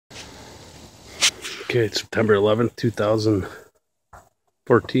Okay, it's September 11th,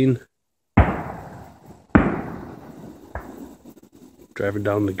 2014. Driving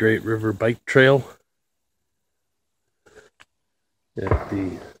down the Great River Bike Trail at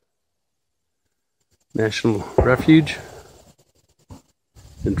the National Refuge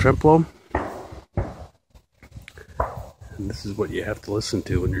in Trempealeau. And this is what you have to listen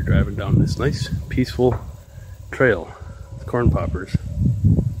to when you're driving down this nice, peaceful trail with corn poppers.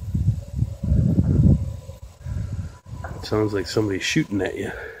 It sounds like somebody's shooting at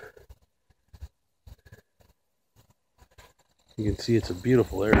you. You can see it's a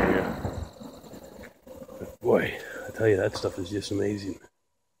beautiful area. But boy, I tell you, that stuff is just amazing.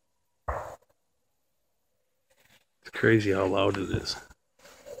 It's crazy how loud it is.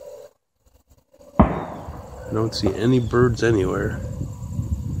 I don't see any birds anywhere.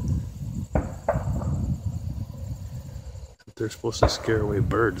 They're supposed to scare away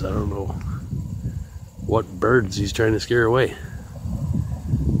birds. I don't know what birds he's trying to scare away. I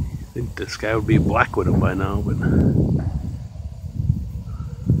think the sky would be black with them by now, but I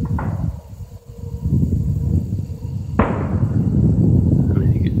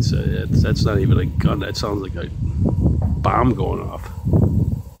mean, you can say that's not even a gun. That sounds like a bomb going off.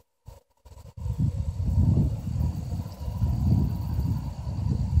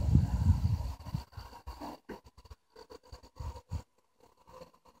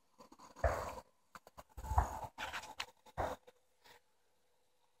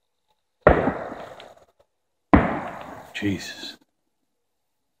 Jesus.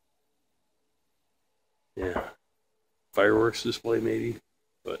 Yeah. Fireworks display maybe,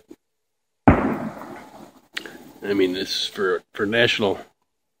 but I mean, this for National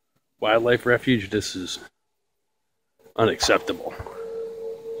Wildlife Refuge, this is unacceptable.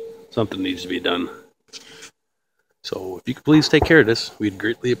 Something needs to be done. So if you could please take care of this, we'd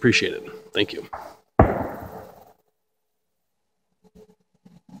greatly appreciate it. Thank you.